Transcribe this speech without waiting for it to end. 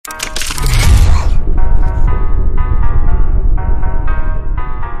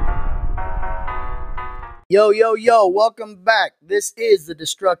Yo, welcome back. This is the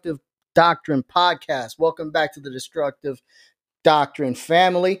Destructive Doctrine Podcast. Welcome back to the Destructive Doctrine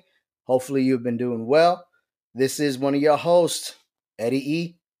family. Hopefully you've been doing well. This is one of your hosts, Eddie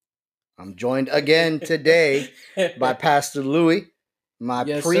E. I'm joined again today by Pastor Louis, my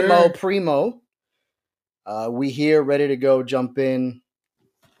Yes, primo. We here ready to go jump in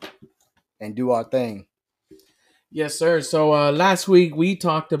and do our thing. Yes, sir. So last week we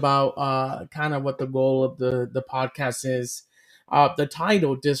talked about kind of what the goal of the podcast is. The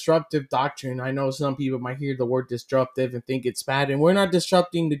title, Disruptive Doctrine. I know some people might hear the word disruptive and think it's bad, and we're not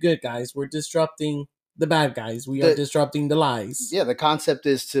disrupting the good guys. We're disrupting the bad guys. We are disrupting the lies. Yeah, the concept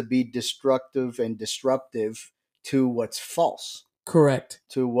is to be destructive and disruptive to what's false. Correct.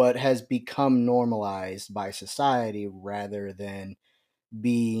 To what has become normalized by society rather than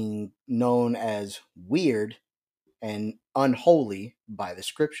being known as weird and unholy by the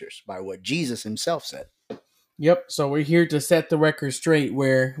scriptures, by what Jesus himself said. Yep. So we're here to set the record straight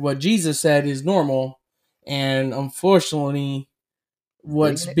where what Jesus said is normal, and unfortunately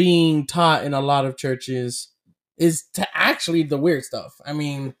what's being taught in a lot of churches is to actually the weird stuff. I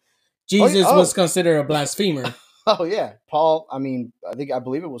mean, Jesus was considered a blasphemer. Oh yeah, Paul. I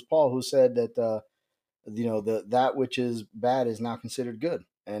believe it was Paul who said that that which is bad is now considered good,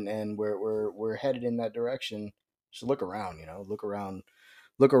 and we're headed in that direction. Just look around,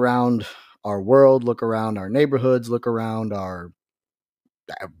 look around our world, look around our neighborhoods, look around our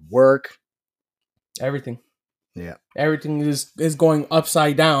work, everything. Yeah, everything is going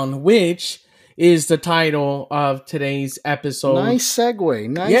upside down, which is the title of today's episode. Nice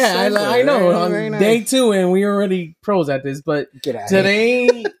segue. I know. On day 2, and we already pros at this, but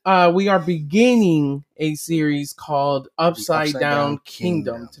today we are beginning a series called Upside Down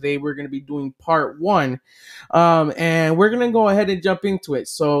Kingdom. Today we're going to be doing part 1, and we're going to go ahead and jump into it.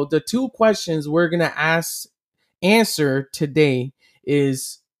 So the 2 questions we're going to answer today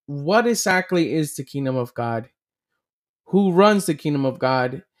is, what exactly is the kingdom of God? Who runs the kingdom of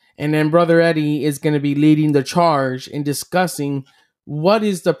God? And then Brother Eddie is going to be leading the charge in discussing what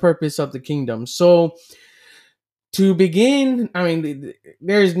is the purpose of the kingdom. So to begin, I mean,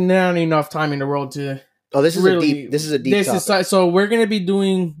 there's not enough time in the world to. Oh, this is a deep topic. So we're going to be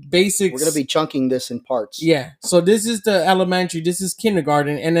doing basics. We're going to be chunking this in parts. Yeah. So this is the elementary. This is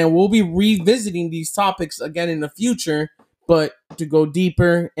kindergarten. And then we'll be revisiting these topics again in the future, but to go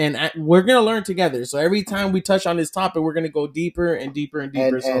deeper, and we're going to learn together. So every time we touch on this topic, we're going to go deeper and deeper and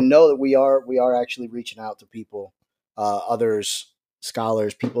deeper. And know that we are actually reaching out to people, others,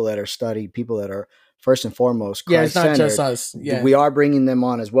 scholars, people that are studied, people that are first and foremost Christ-centered. It's not just us. Yeah. We are bringing them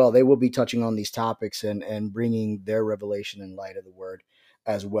on as well. They will be touching on these topics and bringing their revelation in light of the word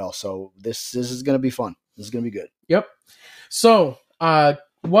as well. So this is going to be fun. This is going to be good. Yep. So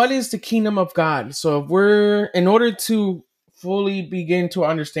what is the kingdom of God? So in order to fully begin to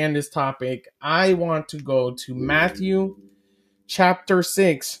understand this topic, I want to go to Matthew chapter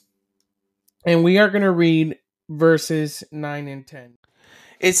 6, and we are going to read verses 9 and 10.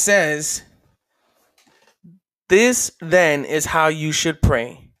 It says, "This then is how you should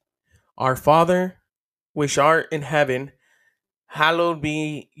pray. Our Father, which art in heaven, hallowed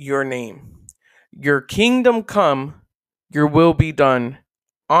be your name. Your kingdom come, your will be done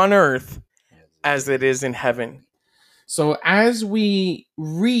on earth as it is in heaven." So as we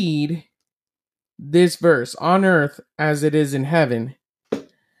read this verse, on earth as it is in heaven,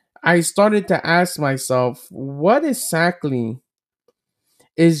 I started to ask myself, what exactly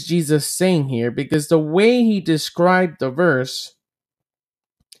is Jesus saying here? Because the way he described the verse,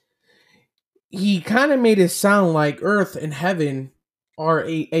 he kind of made it sound like earth and heaven are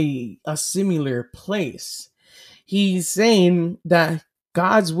a similar place. He's saying that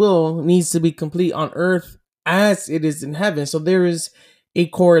God's will needs to be complete on earth as it is in heaven. So there is a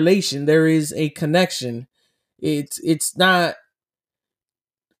correlation. There is a connection. It's not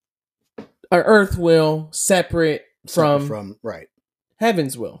an earth will separate from right.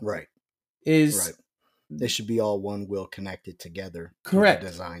 Heaven's will. Right. Right. They should be all one will connected together. Correct. The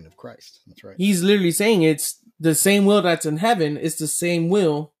design of Christ. That's right. He's literally saying it's the same will that's in heaven. It's the same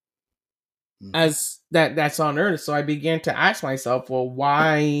will as that's on earth. So I began to ask myself, well,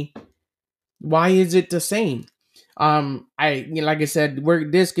 why is it the same? Like I said,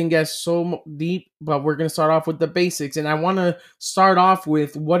 this can get so deep, but we're going to start off with the basics. And I want to start off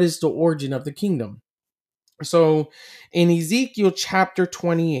with, what is the origin of the kingdom? So in Ezekiel chapter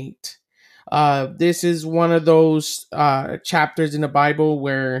 28, this is one of those chapters in the Bible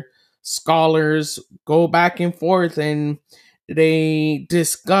where scholars go back and forth and they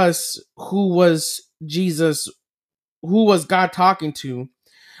discuss who was Jesus, who was God talking to.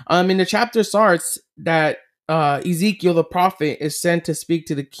 In the chapter starts, that Ezekiel the prophet is sent to speak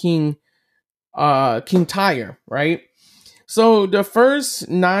to the king, King Tyre, right? So the first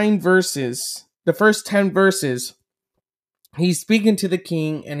 10 verses, he's speaking to the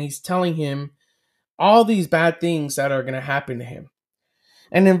king and he's telling him all these bad things that are going to happen to him.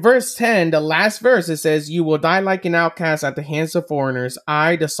 And in verse 10, the last verse, it says, "You will die like an outcast at the hands of foreigners.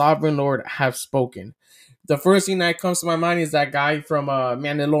 I, the sovereign Lord, have spoken." The first thing that comes to my mind is that guy from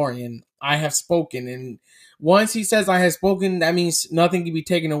Mandalorian, "I have spoken." And once he says "I have spoken," that means nothing can be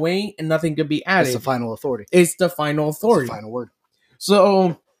taken away and nothing can be added. It's the final authority. It's the final authority. It's the final word.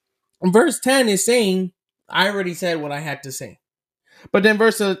 So verse 10 is saying, I already said what I had to say. But then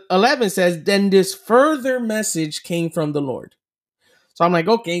verse 11 says, "Then this further message came from the Lord." So I'm like,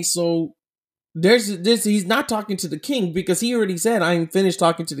 okay, so there's this. He's not talking to the king because he already said, "I'm finished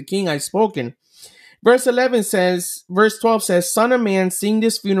talking to the king. I've spoken." Verse 12 says, "Son of man, sing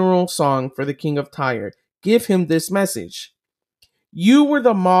this funeral song for the king of Tyre. Give him this message. You were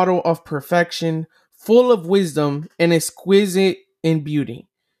the model of perfection, full of wisdom and exquisite in beauty."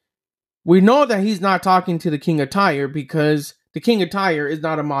 We know that he's not talking to the king of Tyre because the king of Tyre is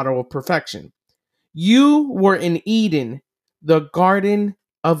not a model of perfection. "You were in Eden, the garden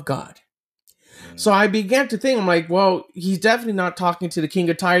of God." So I began to think, I'm like, well, he's definitely not talking to the king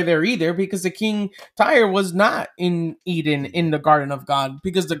of Tyre there either, because the king Tyre was not in Eden, in the garden of God,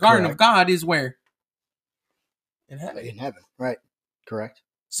 because the garden of God is where? In heaven. In heaven, right. Correct.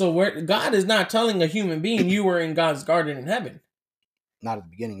 So where God is not telling a human being you were in God's garden in heaven. Not at the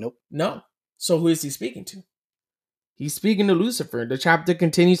beginning, nope. No. So who is he speaking to? He's speaking to Lucifer. The chapter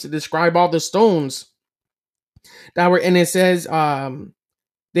continues to describe all the stones that were, and it says,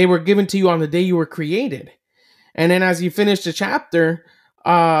 they were given to you on the day you were created. And then as you finish the chapter,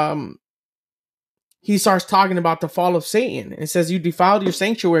 he starts talking about the fall of Satan. It says, "You defiled your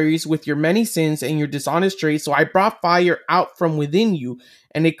sanctuaries with your many sins and your dishonest trade. So I brought fire out from within you,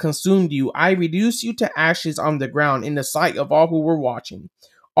 and it consumed you. I reduced you to ashes on the ground in the sight of all who were watching.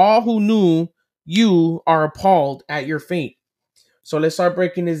 All who knew you are appalled at your fate." So let's start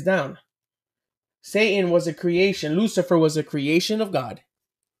breaking this down. Satan was a creation. Lucifer was a creation of God,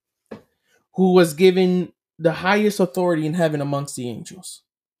 who was given the highest authority in heaven amongst the angels.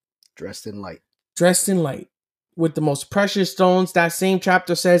 Dressed in light. Dressed in light. With the most precious stones. That same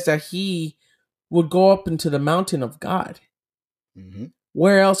chapter says that he would go up into the mountain of God. Mm-hmm.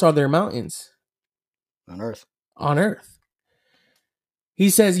 Where else are there mountains? On earth. On earth. He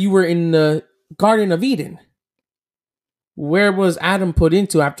says you were in the Garden of Eden. Where was Adam put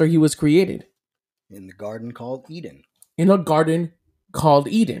into after he was created? In the garden called Eden. In a garden called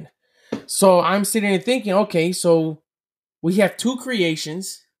Eden. So I'm sitting there thinking, okay, so we have two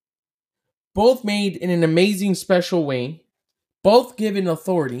creations, both made in an amazing special way, both given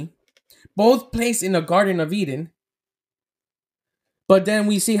authority, both placed in the Garden of Eden. But then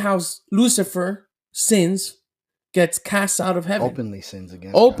we see how Lucifer sins, gets cast out of heaven. Openly sins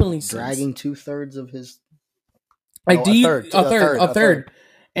against Openly God, sins. dragging 2/3 of his... A third.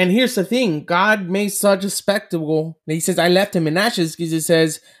 And here's the thing. God made such a spectacle that he says, "I left him in ashes," because it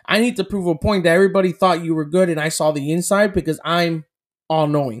says, "I need to prove a point that everybody thought you were good and I saw the inside because I'm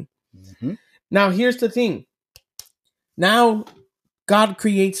all-knowing." Mm-hmm. Now, here's the thing. Now, God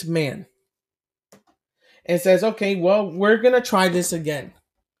creates man. And says, okay, well, we're going to try this again.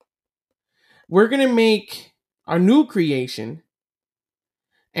 We're going to make a new creation.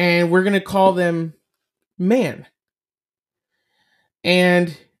 And we're going to call them man.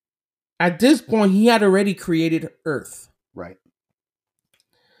 And at this point, he had already created earth. Right.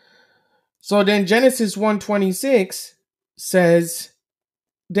 So then Genesis 1:26 says,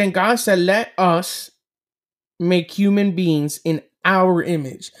 "Then God said, let us make human beings in our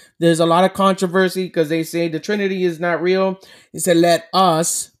image." There's a lot of controversy because they say the Trinity is not real. He said, let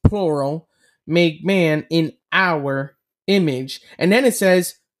us, plural, make man in our image. And then it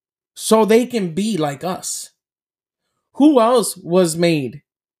says, so they can be like us. Who else was made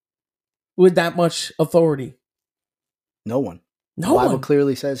with that much authority? No one. No the Bible one.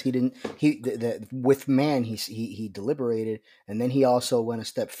 clearly says he didn't. With man, he deliberated, and then he also went a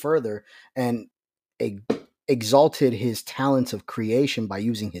step further and exalted his talents of creation by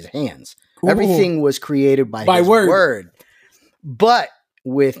using his hands. Ooh. Everything was created by his word. But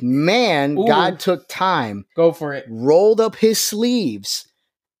with man, ooh, God took time. Go for it. Rolled up his sleeves.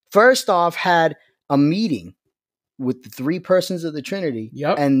 First off, had a meeting with the three persons of the Trinity,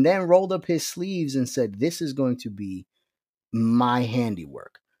 yep, and then rolled up his sleeves and said, "This is going to be my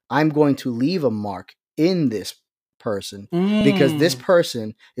handiwork. I'm going to leave a mark in this person because this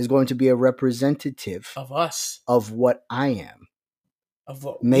person is going to be a representative of us, of what I am."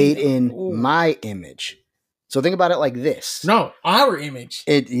 made in my image. So think about it like this. No, our image.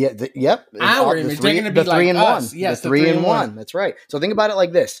 Yep. Our image. They're going to be like us. Yes, the 3-in-1. That's right. So think about it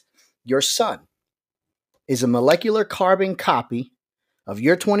like this. Your son is a molecular carbon copy of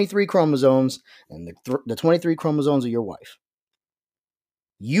your 23 chromosomes and the 23 chromosomes of your wife.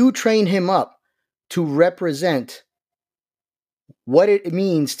 You train him up to represent what it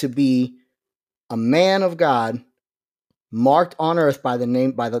means to be a man of God marked on earth by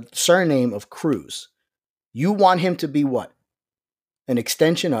the surname of Cruz. You want him to be what? An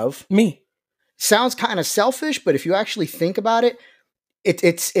extension of me. Sounds kind of selfish, but if you actually think about it,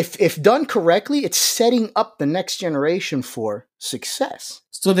 it's if done correctly, it's setting up the next generation for success.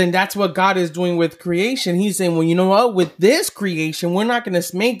 So then that's what God is doing with creation. He's saying, well, you know what? With this creation, we're not going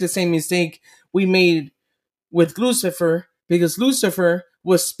to make the same mistake we made with Lucifer, because Lucifer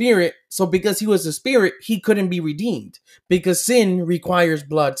was spirit. So because he was a spirit, he couldn't be redeemed, because sin requires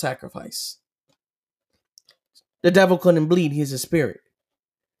blood sacrifice. The devil couldn't bleed. He's a spirit.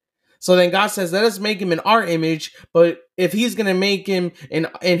 So then God says, let us make him in our image. But if he's going to make him in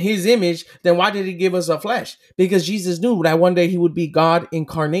his image, then why did he give us a flesh? Because Jesus knew that one day he would be God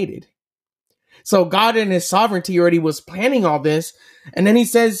incarnated. So God in his sovereignty already was planning all this. And then he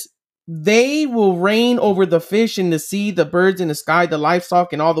says, they will reign over the fish in the sea, the birds in the sky, the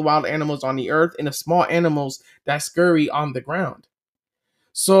livestock, and all the wild animals on the earth, and the small animals that scurry on the ground.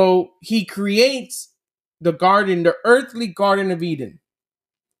 So he creates the garden, the earthly Garden of Eden,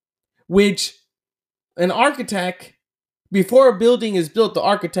 which an architect, before a building is built, the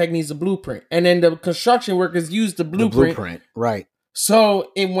architect needs a blueprint. And then the construction workers use the blueprint. Right.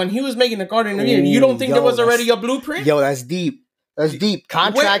 So when he was making the Garden of Eden, you don't think there was already a blueprint? Yo, that's deep. That's deep.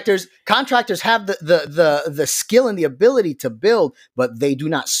 Contractors have the skill and the ability to build, but they do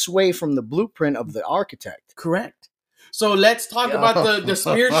not sway from the blueprint of the architect. Correct. So let's talk about the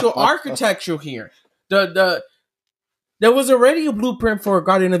spiritual architecture here. There was already a blueprint for a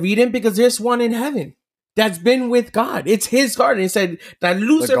Garden of Eden, because there's one in heaven that's been with God. It's his garden. It said that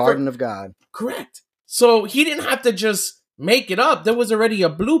Lucifer, the Garden of God. Correct. So he didn't have to just make it up. There was already a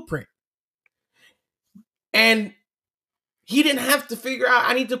blueprint. And he didn't have to figure out,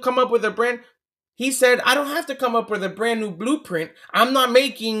 I need to come up with a brand. He said, I don't have to come up with a brand new blueprint. I'm not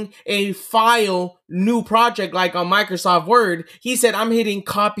making a file new project like on Microsoft Word. He said, I'm hitting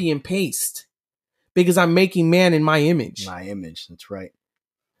copy and paste, because I'm making man in my image. My image, that's right.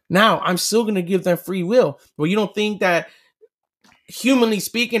 Now, I'm still going to give them free will. Well, you don't think that, humanly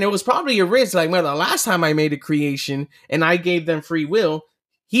speaking, it was probably a risk. Like, well, the last time I made a creation and I gave them free will,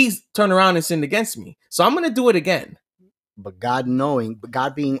 he's turned around and sinned against me. So I'm going to do it again. But God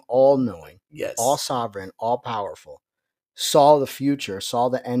being all-knowing, yes, all sovereign, all powerful, saw the future, saw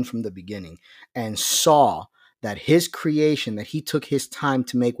the end from the beginning, and saw that his creation that he took his time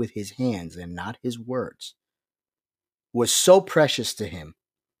to make with his hands and not his words was so precious to him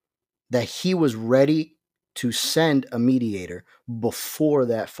that he was ready to send a mediator before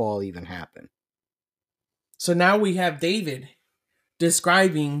that fall even happened. So now we have David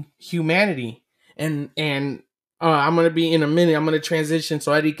describing humanity, and I'm going to be in a minute. I'm going to transition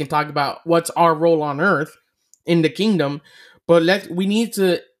so Eddie can talk about what's our role on earth in the kingdom. But we need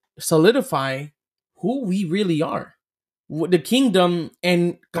to solidify who we really are. The kingdom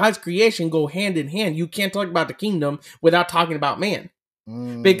and God's creation go hand in hand. You can't talk about the kingdom without talking about man.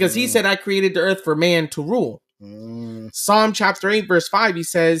 Because he said, I created the earth for man to rule. Psalm chapter 8, verse 5, he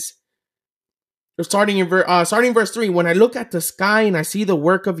says, starting in verse 3, when I look at the sky and I see the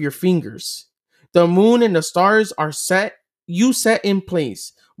work of your fingers, the moon and the stars are set in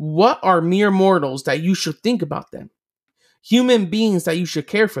place. What are mere mortals that you should think about them? Human beings that you should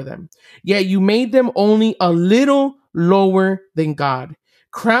care for them. Yet you made them only a little lower than God.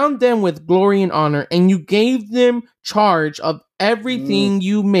 Crowned them with glory and honor, and you gave them charge of everything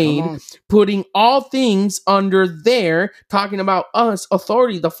you made, putting all things under their, talking about us,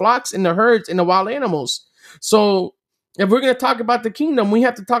 authority, the flocks and the herds and the wild animals. So if we're going to talk about the kingdom, we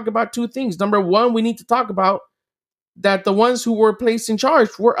have to talk about two things. Number one, we need to talk about that the ones who were placed in charge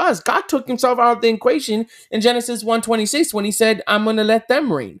were us. God took himself out of the equation in Genesis 1:26 when he said, I'm going to let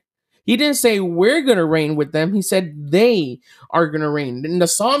them reign. He didn't say we're going to reign with them. He said they are going to reign. And the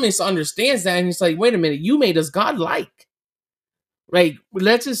psalmist understands that. And he's like, wait a minute, you made us godlike. Like,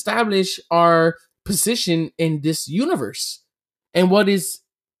 let's establish our position in this universe and what is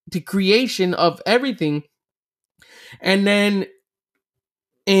the creation of everything. And then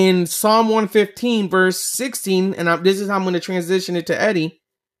in Psalm 115, verse 16, and this is how I'm going to transition it to Eddie.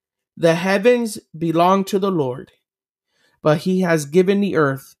 The heavens belong to the Lord, but he has given the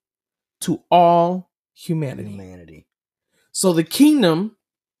earth to all humanity. So the kingdom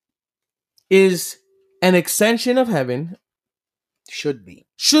is an extension of heaven. Should be.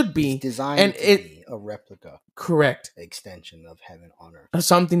 It's designed to be a replica. Correct. Extension of heaven on earth.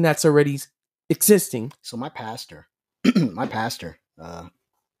 Something that's already existing. So my pastor, at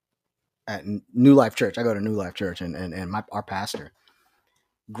New Life Church, I go to New Life Church, and our pastor,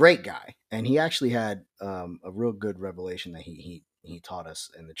 great guy, and he actually had a real good revelation that he taught us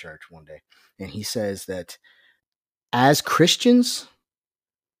in the church one day, and he says that as Christians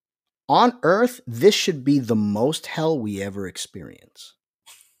on earth, this should be the most hell we ever experience.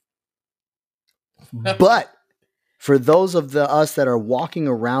 But for those of us that are walking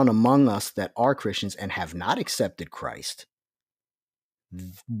around among us that are Christians and have not accepted Christ,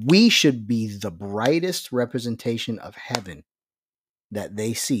 we should be the brightest representation of heaven that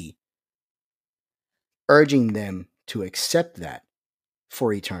they see, urging them to accept that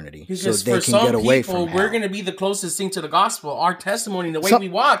for eternity, because so they can get away from hell. We're going to be the closest thing to the gospel. Our testimony, the way we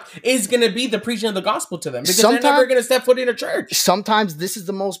walk, is going to be the preaching of the gospel to them, because they're never going to step foot in a church. Sometimes this is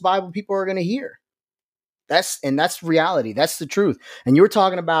the most Bible people are going to hear. That's reality. That's the truth. And you were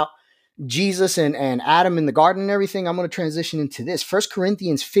talking about Jesus and Adam in the garden and everything. I'm going to transition into this. 1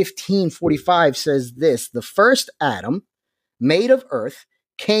 Corinthians 15:45 says this: the first Adam, made of earth,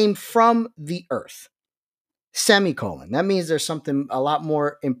 came from the earth. Semicolon. That means there's something a lot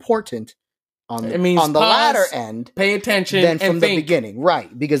more important on the latter end. Pay attention than from the beginning.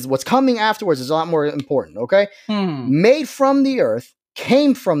 Right. Because what's coming afterwards is a lot more important. Okay. Made from the earth,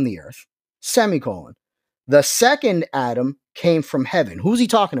 came from the earth. Semicolon. The second Adam came from heaven. Who's he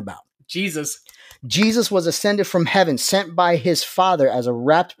talking about? Jesus. Jesus was ascended from heaven, sent by his Father as a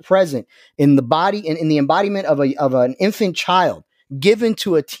wrapped present in the body, in the embodiment of an infant child, given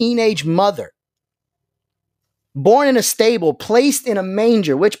to a teenage mother, born in a stable, placed in a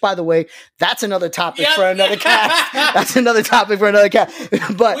manger, which, by the way, that's another topic for another cast. That's another topic for another cast.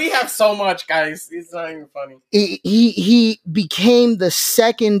 But we have so much, guys. It's not even funny. He became the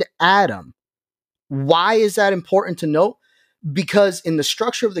second Adam. Why is that important to note? Because in the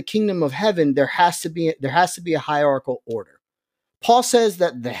structure of the kingdom of heaven, there has to be a hierarchical order. Paul says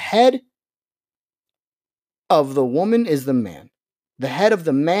that the head of the woman is the man. The head of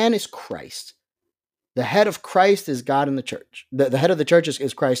the man is Christ. The head of Christ is God in the church. The head of the church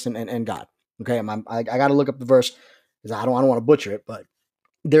is Christ and God. Okay, I got to look up the verse because I don't want to butcher it, but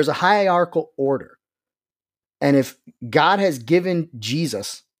there's a hierarchical order. And if God has given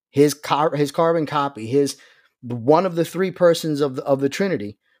Jesus his carbon copy, one of the three persons of the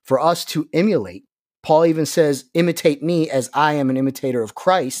Trinity, for us to emulate, Paul even says, imitate me as I am an imitator of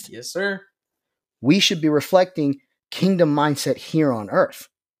Christ. Yes, sir. We should be reflecting kingdom mindset here on earth.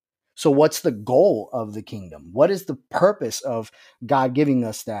 So what's the goal of the kingdom? What is the purpose of God giving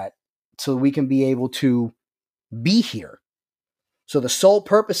us that so we can be able to be here? So the sole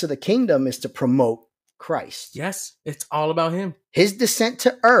purpose of the kingdom is to promote Christ. Yes, it's all about him. His descent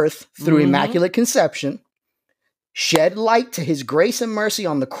to earth through immaculate conception shed light to his grace and mercy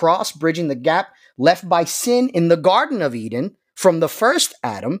on the cross, bridging the gap left by sin in the Garden of Eden from the first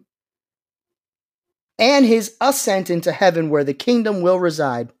Adam, and his ascent into heaven where the kingdom will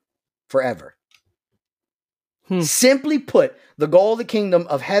reside forever. Simply put, the goal of the kingdom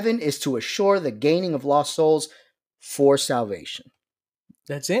of heaven is to assure the gaining of lost souls for salvation.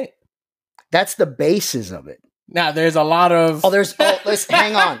 That's it. That's the basis of it. Now there's a lot of let's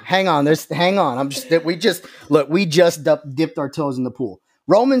hang on. We just dipped our toes in the pool.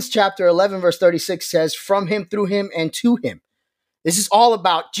 Romans chapter 11 verse 36 says, from him, through him, and to him. This is all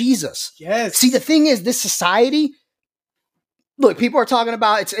about Jesus. Yes. See, the thing is, this society, look, people are talking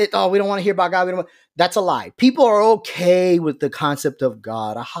about we don't want to hear about God. That's a lie. People are okay with the concept of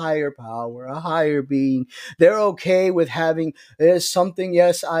God, a higher power, a higher being. They're okay with having something,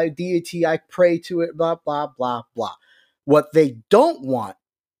 deity, I pray to it, blah, blah, blah, blah. What they don't want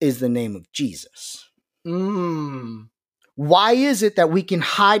is the name of Jesus. Why is it that we can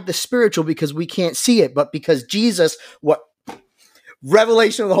hide the spiritual? Because we can't see it, but because Jesus,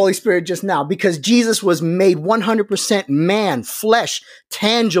 revelation of the Holy Spirit just now, because Jesus was made 100% man, flesh,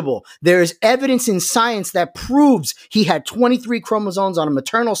 tangible. There is evidence in science that proves he had 23 chromosomes on a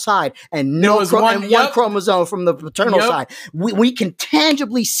maternal side and one chromosome from the paternal side. We can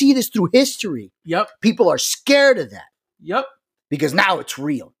tangibly see this through history. Yep. People are scared of that. Yep. Because now it's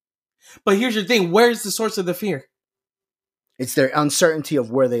real. But here's the thing. Where's the source of the fear? It's their uncertainty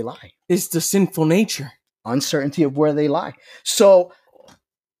of where they lie. It's the sinful nature. Uncertainty of where they lie. So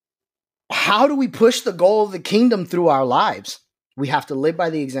how do we push the goal of the kingdom through our lives? We have to live by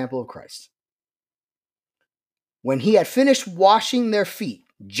the example of Christ. When he had finished washing their feet,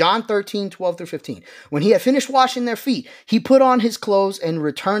 John 13, 12 through 15. When he had finished washing their feet, he put on his clothes and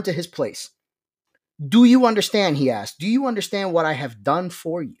returned to his place. Do you understand, he asked. Do you understand what I have done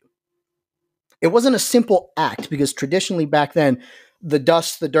for you? It wasn't a simple act because traditionally back then, the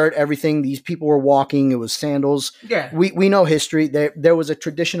dust, the dirt, everything, these people were walking. It was sandals. Yeah. We know history. There was a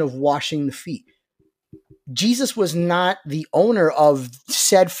tradition of washing the feet. Jesus was not the owner of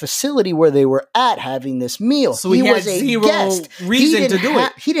said facility where they were at having this meal. So he was a guest. Reason to do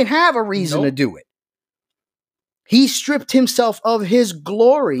it. He didn't have a reason to do it. He stripped himself of his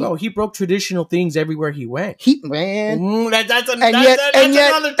glory. Oh, he broke traditional things everywhere he went. That's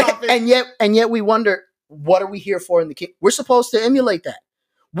another topic. And yet we wonder, what are we here for in the kingdom? We're supposed to emulate that.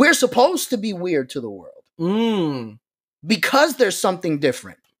 We're supposed to be weird to the world. Because there's something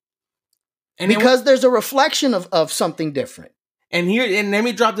different. And because there's a reflection of something different. And let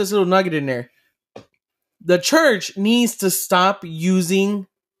me drop this little nugget in there. The church needs to stop using,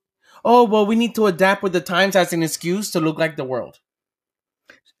 we need to adapt with the times as an excuse to look like the world.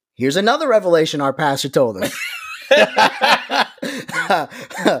 Here's another revelation our pastor told us.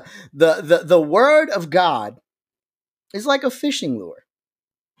 the word of God is like a fishing lure.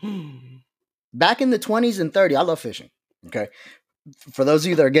 Back in the 20s and 30s, I love fishing. Okay. For those of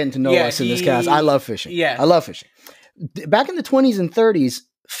you that are getting to know us in this cast, I love fishing. Yeah. I love fishing. Back in the 20s and 30s,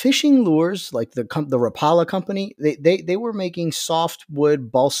 fishing lures, like the Rapala company, they were making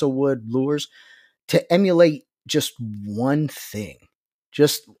softwood, balsa wood lures to emulate just one thing.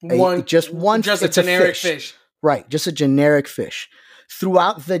 Just a generic fish. Right. Just a generic fish.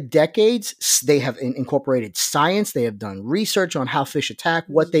 Throughout the decades, they have incorporated science. They have done research on how fish attack,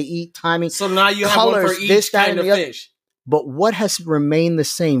 what they eat, timing. So now you have one for each kind of fish. But what has remained the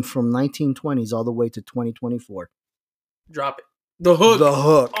same from 1920s all the way to 2024? Drop it. The hook. The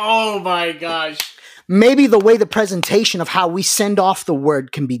hook. Oh my gosh. Maybe the way the presentation of how we send off the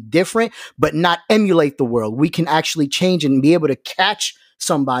word can be different, but not emulate the world. We can actually change and be able to catch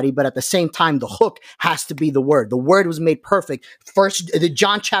somebody, but at the same time, the hook has to be the word. The word was made perfect.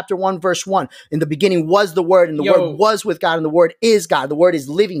 John chapter 1, verse 1. In the beginning was the word, and the word was with God, and the word is God. The word is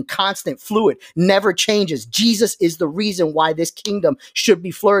living, constant, fluid, never changes. Jesus is the reason why this kingdom should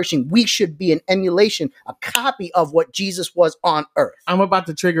be flourishing. We should be an emulation, a copy of what Jesus was on earth. I'm about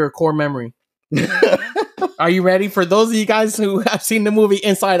to trigger a core memory. Are you ready? For those of you guys who have seen the movie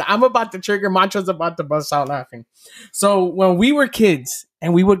Inside, I'm about to trigger. Mantra's about to bust out laughing. So when we were kids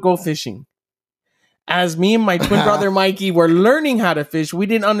and we would go fishing, as me and my twin brother Mikey were learning how to fish, we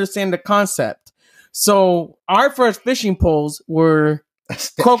didn't understand the concept. So our first fishing poles were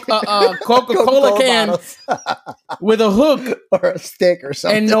Coca-Cola cans with a hook or a stick or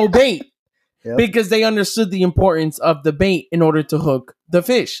something and no bait. Yep. Because they understood the importance of the bait in order to hook the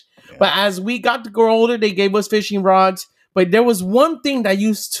fish. Yeah. But as we got to grow older, they gave us fishing rods. But there was one thing that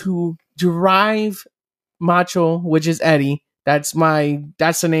used to drive Macho, which is Eddie. That's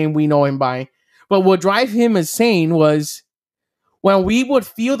the name we know him by. But what drive him insane was when we would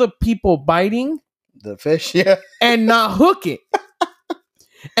feel the people biting the fish, yeah, and not hook it.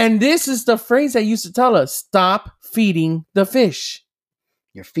 And this is the phrase that used to tell us, stop feeding the fish.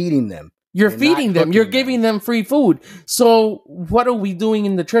 You're feeding them. You're feeding them. You're giving them free food. So what are we doing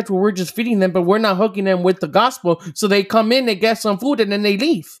in the church where we're just feeding them, but we're not hooking them with the gospel? So they come in, they get some food, and then they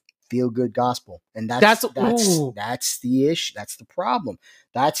leave. Feel good gospel. And that's the issue. That's the problem.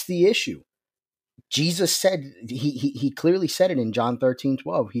 That's the issue. Jesus said, he clearly said it in John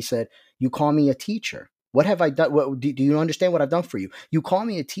 13:12. He said, you call me a teacher. What have I done? Do you understand what I've done for you? You call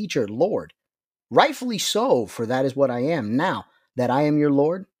me a teacher, Lord. Rightfully so, for that is what I am. Now that I am your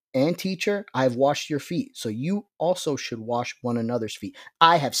Lord and teacher, I have washed your feet. So you also should wash one another's feet.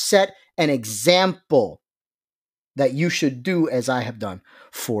 I have set an example that you should do as I have done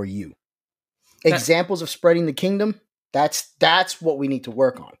for you. Examples of spreading the kingdom, that's what we need to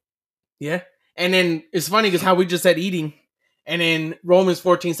work on. Yeah. And then it's funny because how we just said eating. And then Romans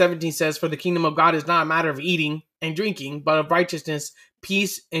 14:17 says, for the kingdom of God is not a matter of eating and drinking, but of righteousness,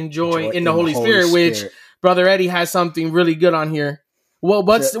 peace, and joy in the Holy Spirit, which Brother Eddie has something really good on here. Well,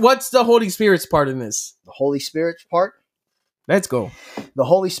 what's the Holy Spirit's part in this? The Holy Spirit's part? Let's go. The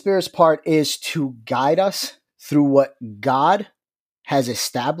Holy Spirit's part is to guide us through what God has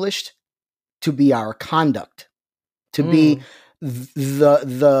established to be our conduct, to be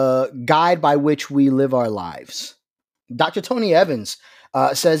the guide by which we live our lives. Dr. Tony Evans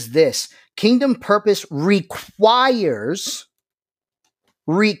says this: kingdom purpose requires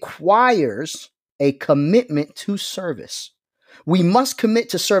a commitment to service. We must commit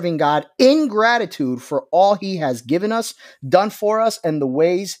to serving God in gratitude for all he has given us, done for us, and the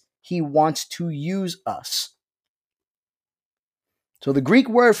ways he wants to use us. So the Greek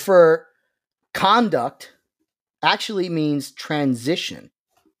word for conduct actually means transition.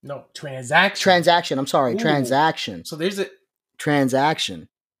 No, transaction. Transaction. I'm sorry. Ooh. Transaction. So there's a transaction.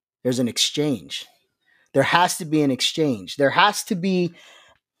 There's an exchange. There has to be an exchange. There has to be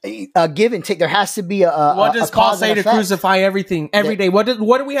a give and take. There has to be a what does Paul say to crucify everything every day? What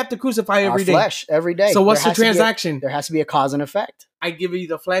do we have to crucify every day? Flesh every day. So what's the transaction? There has to be a cause and effect. I give you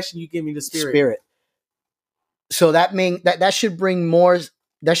the flesh and you give me the spirit. So that should bring more.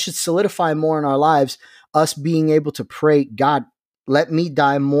 That should solidify more in our lives. Us being able to pray, God, let me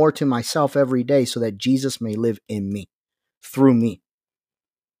die more to myself every day, so that Jesus may live in me, through me.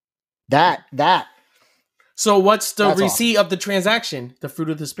 That. So what's the receipt of the transaction? The fruit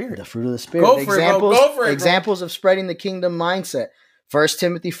of the Spirit. The fruit of the Spirit. Go for it, examples of spreading the kingdom mindset. 1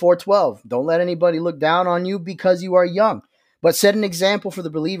 Timothy 4:12. Don't let anybody look down on you because you are young, but set an example for the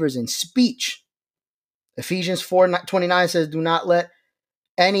believers in speech. Ephesians 4:29 says, do not let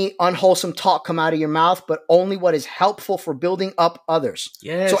any unwholesome talk come out of your mouth, but only what is helpful for building up others.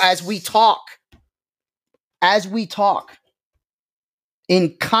 Yes. So as we talk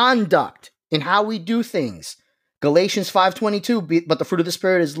in conduct, in how we do things, Galatians 5:22, but the fruit of the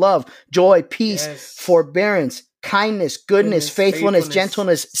Spirit is love, joy, peace, forbearance, kindness, goodness, faithfulness,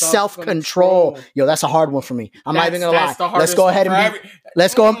 gentleness, self-control. Yo, that's a hard one for me. I'm not even gonna lie. Let's go ahead and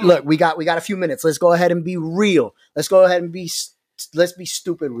look, we got a few minutes. Let's go ahead and be real. Let's go ahead and let's be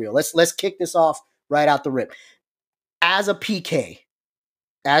stupid real. Let's kick this off right out the rip. As a PK,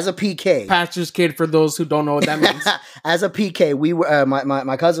 pastor's kid, for those who don't know what that means. As a PK, we were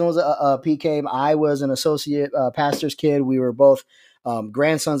my cousin was a PK. I was an associate pastor's kid. We were both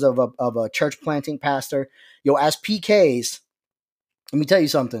grandsons of a church planting pastor. Yo, as PKs, let me tell you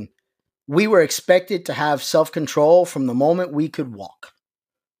something. We were expected to have self-control from the moment we could walk.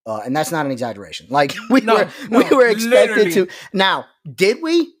 And that's not an exaggeration. Like we were expected literally to. Now, did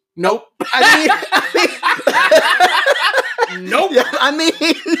we? Nope. Nope. I mean,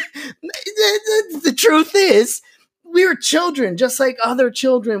 the truth is, we were children, just like other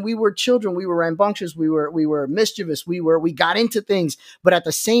children. We were children. We were rambunctious. We were mischievous. We got into things. But at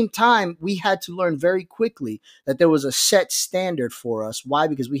the same time, we had to learn very quickly that there was a set standard for us. Why?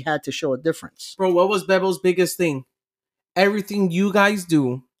 Because we had to show a difference. Bro, what was Bebo's biggest thing? Everything you guys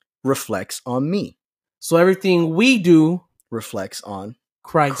do reflects on me. So everything we do reflects on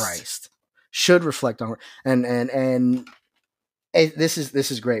Christ. Should reflect on, and this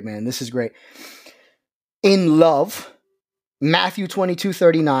is great, man. This is great. In love, Matthew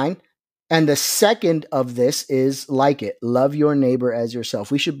 22:39, and the second of this is like it. Love your neighbor as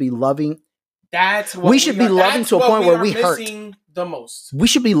yourself. We should be loving. We should be loving to a point where we hurt the most. We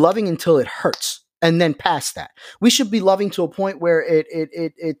should be loving until it hurts, and then past that, we should be loving to a point where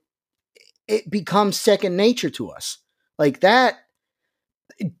it becomes second nature to us. Like that.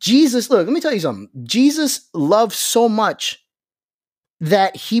 Jesus, look, let me tell you something. Jesus loved so much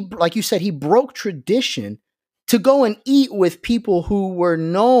that he, like you said, he broke tradition to go and eat with people who were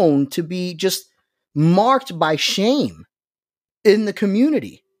known to be just marked by shame in the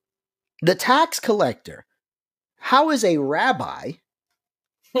community. The tax collector. How is a rabbi,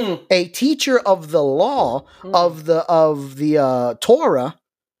 a teacher of the law, of the Torah,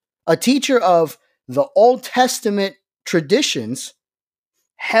 a teacher of the Old Testament traditions,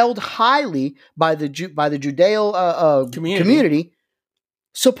 held highly by the Judeo community,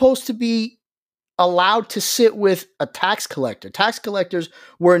 supposed to be allowed to sit with a tax collector? Tax collectors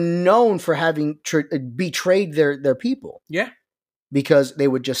were known for having betrayed their people. Yeah. Because they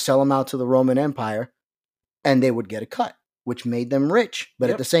would just sell them out to the Roman Empire and they would get a cut, which made them rich.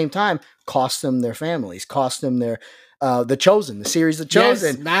 But at the same time, cost them their families, cost them their The Chosen, the series The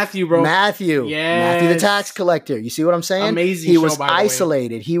Chosen. Yes, Matthew, bro. Matthew the tax collector. You see what I'm saying? Amazing. He was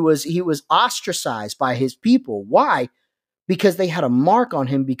isolated. He was ostracized by his people. Why? Because they had a mark on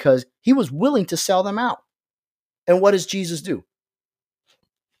him because he was willing to sell them out. And what does Jesus do?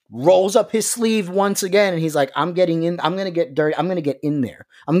 Rolls up his sleeve once again and he's like, I'm getting in. I'm going to get dirty. I'm going to get in there.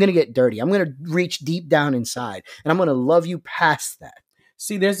 I'm going to get dirty. I'm going to reach deep down inside and I'm going to love you past that.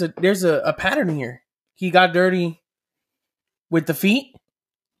 See, there's a pattern here. He got dirty with the feet.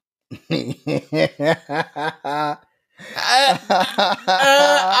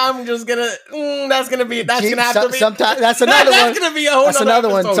 I'm just gonna. That's gonna have to be. Sometimes that's another one. That's gonna be a whole. That's another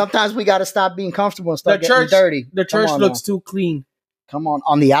one. Sometimes we got to stop being comfortable and start getting dirty. The church looks too clean. Come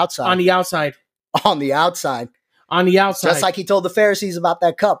on the outside. On the outside. On the outside. On the outside. Just like he told the Pharisees about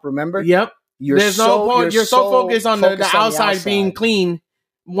that cup. Remember? Yep. There's no point. You're so focused on the outside being clean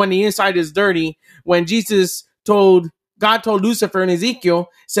when the inside is dirty. When Jesus told God told Lucifer in Ezekiel,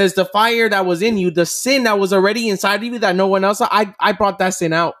 says the fire that was in you, the sin that was already inside of you that no one else, I brought that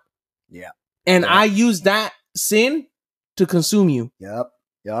sin out. Yeah. And I used that sin to consume you. Yep.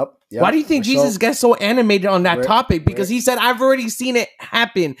 Why do you think Jesus gets so animated on that topic? Because he said, I've already seen it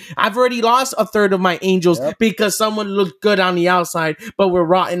happen. I've already lost a third of my angels because someone looked good on the outside, but we're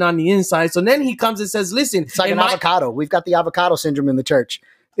rotten on the inside. So then he comes and says, listen. It's like an avocado. We've got the avocado syndrome in the church.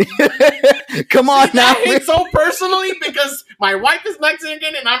 Come on now. I hate so personally because my wife is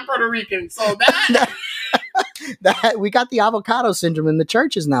Mexican and I'm Puerto Rican. So that we got the avocado syndrome in the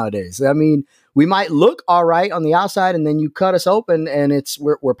churches nowadays. I mean, we might look all right on the outside, and then you cut us open, and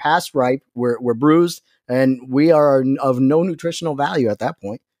we're past ripe, we're bruised, and we are of no nutritional value at that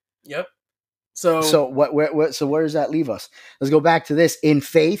point. Yep. So where does that leave us? Let's go back to this. In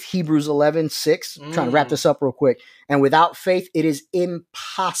faith, Hebrews 11:6. Trying to wrap this up real quick. And without faith, it is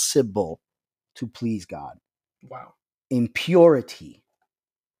impossible to please God. Wow. In purity,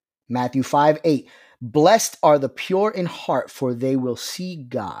 Matthew 5:8. Blessed are the pure in heart, for they will see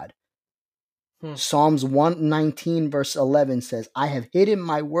God. Psalms 119 verse 11 says, I have hidden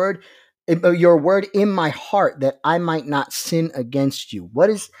your word in my heart that I might not sin against you. What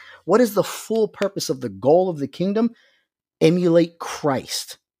is the full purpose of the goal of the kingdom? Emulate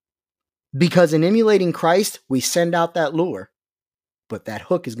Christ. Because in emulating Christ, we send out that lure, but that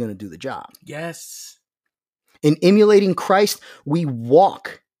hook is going to do the job. Yes. In emulating Christ, we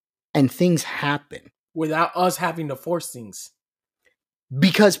walk and things happen. Without us having to force things.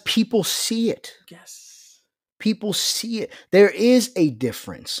 Because people see it. Yes. People see it. There is a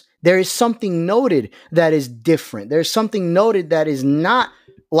difference. There is something noted that is different. There's something noted that is not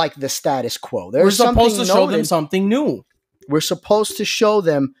like the status quo. We're supposed to show them something new. We're supposed to show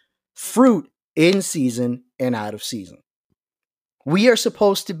them fruit in season and out of season. We are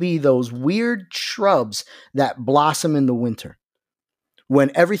supposed to be those weird shrubs that blossom in the winter.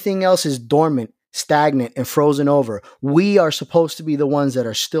 When everything else is dormant, stagnant, and frozen over, we are supposed to be the ones that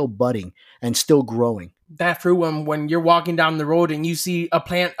are still budding and still growing. That fruit, when you're walking down the road and you see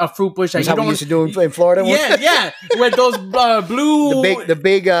a fruit bush that you don't used to do in Florida. Yeah, with those blue, the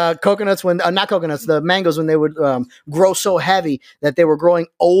big coconuts not coconuts, the mangoes when they would grow so heavy that they were growing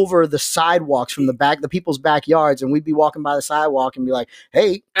over the sidewalks from the people's backyards, and we'd be walking by the sidewalk and be like,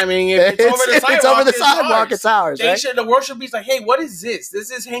 "Hey, I mean, if it's over the sidewalk, it's ours." The worship be like, "Hey, what is this?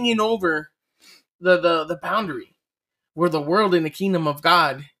 This is hanging over the boundary where the world and the kingdom of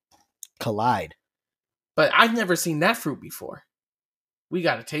God collide." But I've never seen that fruit before. We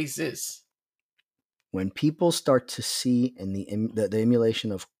got to taste this. When people start to see in the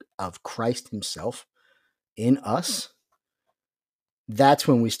emulation of Christ himself in us, that's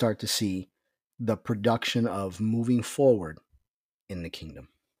when we start to see the production of moving forward in the kingdom.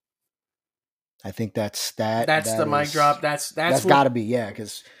 I think that's the mic drop. That's got to be, yeah,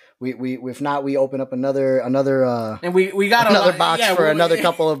 because we if not, we open up another and we got another box for another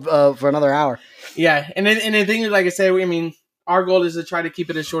couple of for another hour. Yeah, and the thing is, like I said, I mean, our goal is to try to keep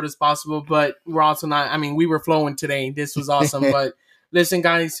it as short as possible, but we're also not. I mean, we were flowing today. This was awesome, but listen,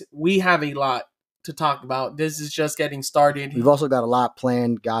 guys, we have a lot to talk about. This is just getting started. We've also got a lot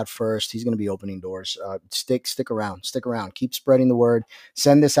planned. God first. He's going to be opening doors. Stick around. Keep spreading the word.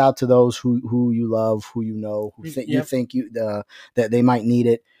 Send this out to those who you love, who you know, who you think that they might need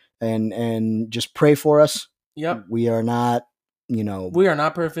it, and just pray for us. Yep. We are not. We are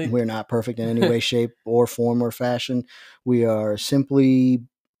not perfect. We're not perfect in any way, shape, or form or fashion. We are simply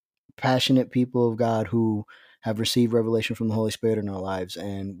passionate people of God who have received revelation from the Holy Spirit in our lives,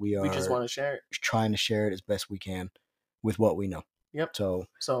 and we just want to share it. Trying to share it as best we can with what we know. Yep. So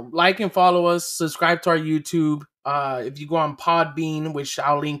like and follow us. Subscribe to our YouTube. If you go on Podbean, which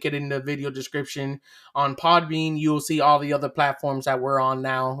I'll link it in the video description, on Podbean, you'll see all the other platforms that we're on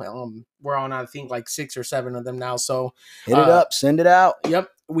now. We're on, I think, like 6 or 7 of them now. So hit it up, send it out. Yep.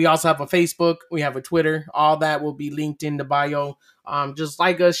 We also have a Facebook. We have a Twitter. All that will be linked in the bio. Just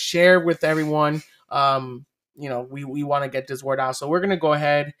like us, share with everyone. We want to get this word out. So we're going to go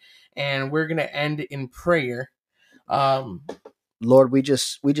ahead and we're going to end in prayer. Lord, we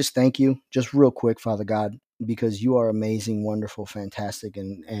just thank you, just real quick, Father God, because you are amazing, wonderful, fantastic,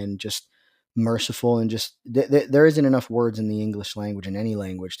 and just merciful, and just there isn't enough words in the English language, in any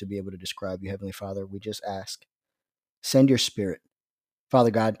language, to be able to describe you, Heavenly Father. We just ask, send your Spirit, Father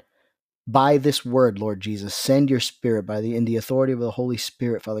God, by this word, Lord Jesus. Send your Spirit in the authority of the Holy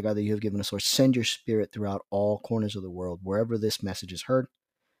Spirit, Father God, that you have given us, Lord. Send your Spirit throughout all corners of the world, wherever this message is heard,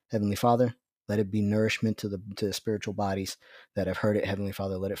 Heavenly Father. Let it be nourishment to the spiritual bodies that have heard it, Heavenly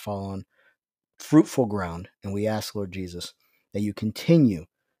Father. Let it fall on fruitful ground. And we ask, Lord Jesus, that you continue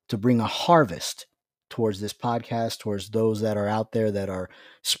to bring a harvest towards this podcast, towards those that are out there that are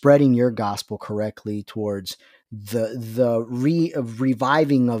spreading your gospel correctly, towards the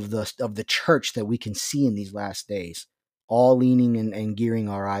reviving of the church that we can see in these last days, all leaning and gearing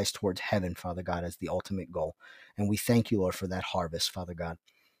our eyes towards heaven, Father God, as the ultimate goal. And we thank you, Lord, for that harvest, Father God.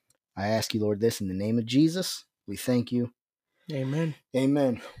 I ask you, Lord, this in the name of Jesus. We thank you. Amen.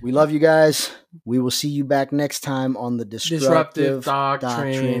 Amen. We love you guys. We will see you back next time on the Disruptive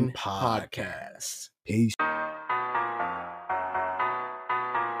Doctrine Podcast. Peace.